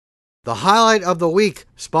The highlight of the week,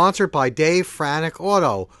 sponsored by Dave Franek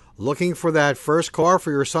Auto. Looking for that first car for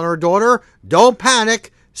your son or daughter? Don't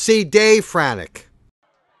panic. See Dave Franek.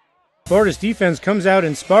 Sparta's defense comes out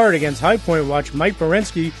inspired against High Point. Watch Mike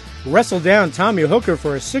Borensky wrestle down Tommy Hooker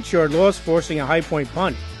for a 6-yard loss, forcing a High Point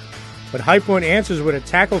punt. But High Point answers with a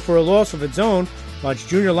tackle for a loss of its own. Watch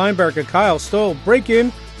junior linebacker Kyle Stoll break in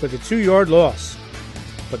for the 2-yard loss.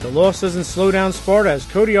 But the loss doesn't slow down Sparta as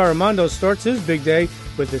Cody Armando starts his big day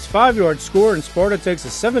with his 5-yard score, and Sparta takes a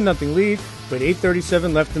 7-0 lead with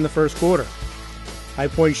 8:37 left in the first quarter. High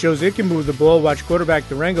Point shows it can move the ball. Watch quarterback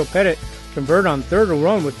Durango Pettit convert on third and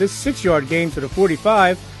run with this 6-yard gain to the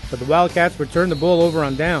 45, but the Wildcats return the ball over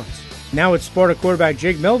on downs. Now it's Sparta quarterback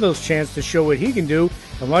Jake Melville's chance to show what he can do,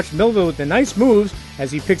 and watch Melville with the nice moves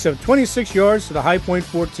as he picks up 26 yards to the High Point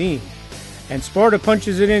 14. And Sparta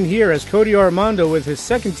punches it in here as Cody Armando with his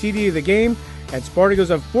second TD of the game, and Sparta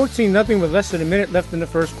goes up 14-0 with less than a minute left in the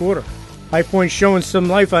first quarter. High Point showing some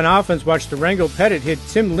life on offense. Watch Durango Pettit hit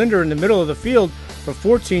Tim Linder in the middle of the field for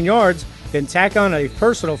 14 yards, then tack on a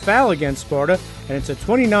personal foul against Sparta, and it's a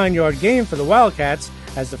 29-yard gain for the Wildcats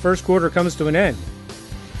as the first quarter comes to an end.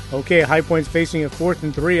 Okay, High Point's facing a 4th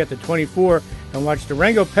and 3 at the 24, and watch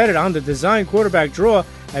Durango Pettit on the design quarterback draw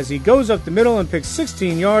as he goes up the middle and picks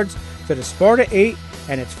 16 yards to the Sparta 8,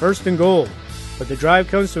 and it's 1st and goal. But the drive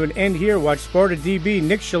comes to an end here. Watch Sparta DB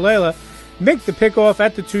Nick Shalala make the pickoff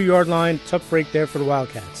at the 2-yard line. Tough break there for the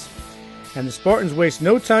Wildcats. And the Spartans waste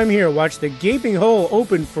no time here. Watch the gaping hole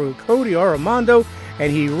open for Cody Armando,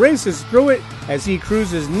 and he races through it as he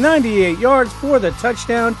cruises 98 yards for the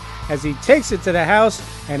touchdown as he takes it to the house,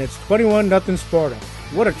 and it's 21-0 Sparta.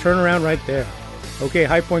 What a turnaround right there. Okay,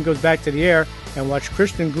 High Point goes back to the air, and watch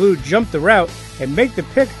Christian Glue jump the route and make the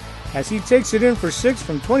pick as he takes it in for 6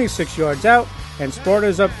 from 26 yards out, and Sparta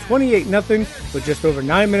is up 28-0 with just over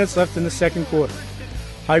 9 minutes left in the second quarter.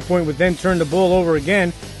 High Point would then turn the ball over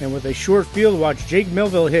again, and with a short field, watch Jake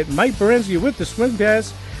Melville hit Mike Borensky with the swing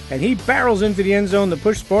pass, and he barrels into the end zone to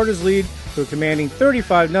push Sparta's lead to a commanding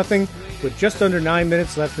 35-0 with just under 9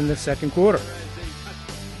 minutes left in the second quarter.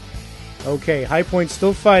 Okay, High Point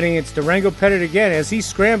still fighting. It's Durango Pettit again as he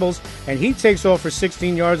scrambles, and he takes off for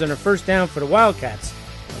 16 yards on a first down for the Wildcats.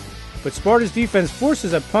 But Sparta's defense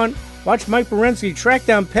forces a punt. Watch Mike Borensky track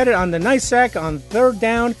down Pettit on the nice sack on third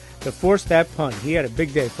down to force that punt. He had a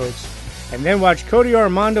big day, folks. And then watch Cody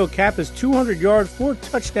Armando cap his 200-yard,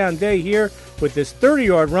 4-touchdown day here with this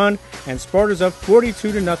 30-yard run, and Sparta's up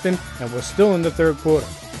 42-0, and we're still in the third quarter.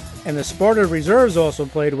 And the Sparta reserves also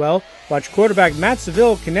played well. Watch quarterback Matt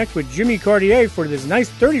Seville connect with Jimmy Cartier for this nice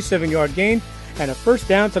 37-yard gain and a first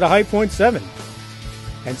down to the High Point 7.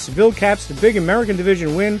 And Seville caps the big American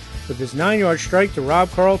Division win with his 9-yard strike to Rob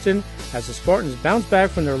Carlton as the Spartans bounce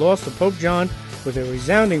back from their loss to Pope John with a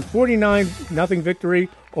resounding 49-0 victory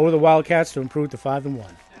over the Wildcats to improve to 5-1.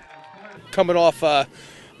 Coming off a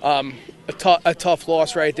tough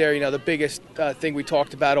loss right there, the biggest thing we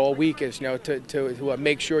talked about all week is, to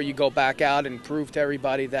make sure you go back out and prove to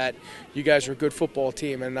everybody that you guys are a good football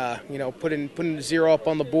team, and putting the 0 up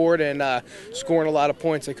on the board and scoring a lot of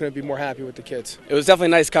points. I couldn't be more happy with the kids. It was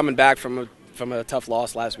definitely nice coming back from a tough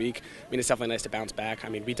loss last week. It's definitely nice to bounce back.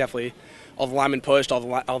 We definitely, all the linemen pushed,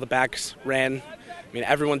 all the backs ran.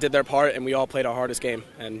 Everyone did their part, and we all played our hardest game,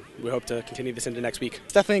 and we hope to continue this into next week.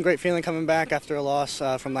 It's definitely a great feeling coming back after a loss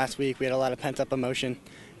from last week. We had a lot of pent-up emotion,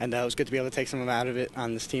 and it was good to be able to take some out of it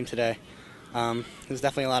on this team today. It was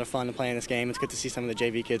definitely a lot of fun to play in this game. It's good to see some of the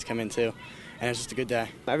JV kids come in, too, and it was just a good day.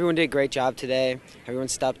 Everyone did a great job today. Everyone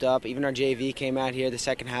stepped up. Even our JV came out here the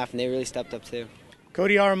second half, and they really stepped up, too.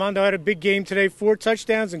 Cody Armando had a big game today, 4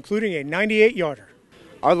 touchdowns, including a 98-yarder.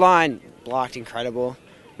 Our line blocked incredible.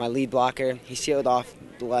 My lead blocker, he sealed off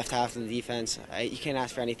the left half of the defense. You can't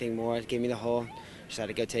ask for anything more. Give me the hole. Just had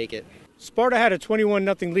to go take it. Sparta had a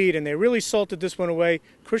 21-0 lead, and they really salted this one away.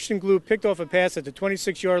 Christian Glue picked off a pass at the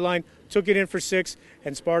 26-yard line, took it in for 6,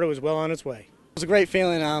 and Sparta was well on its way. It was a great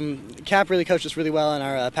feeling. Cap really coached us really well in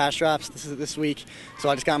our pass drops this week, so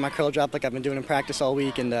I just got my curl drop like I've been doing in practice all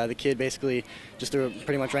week, and the kid basically just threw it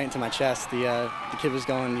pretty much right into my chest. The kid was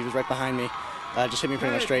going, he was right behind me. Just hit me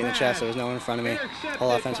pretty much straight in the chest. There was no one in front of me. The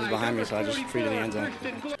whole offense was behind me, so I just freed to the end zone.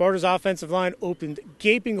 Sparta's offensive line opened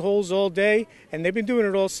gaping holes all day, and they've been doing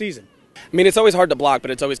it all season. It's always hard to block, but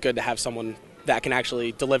it's always good to have someone that can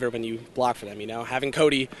actually deliver when you block for them. Having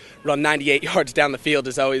Cody run 98 yards down the field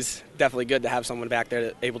is always definitely good to have someone back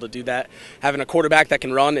there able to do that. Having a quarterback that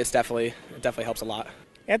can run, it definitely helps a lot.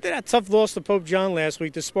 After that tough loss to Pope John last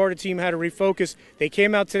week, the Sparta team had to refocus. They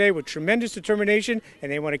came out today with tremendous determination,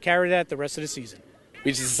 and they want to carry that the rest of the season.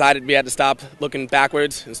 We just decided we had to stop looking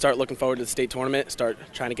backwards and start looking forward to the state tournament, start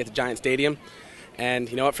trying to get to Giant Stadium. and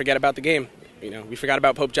you know what, forget about the game. We forgot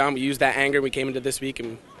about Pope John. We used that anger. We came into this week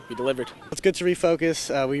and we delivered. It's good to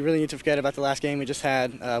refocus. We really need to forget about the last game we just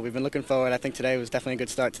had. We've been looking forward. I think today was definitely a good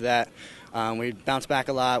start to that. We bounced back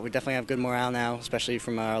a lot. We definitely have good morale now, especially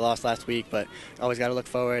from our loss last week, but always got to look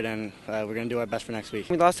forward, and we're going to do our best for next week.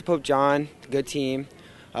 We lost to Pope John, good team.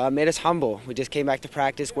 Made us humble. We just came back to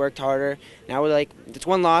practice, worked harder. Now we're like, it's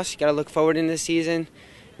one loss. You got to look forward in this season.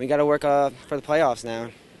 We got to work for the playoffs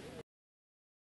now.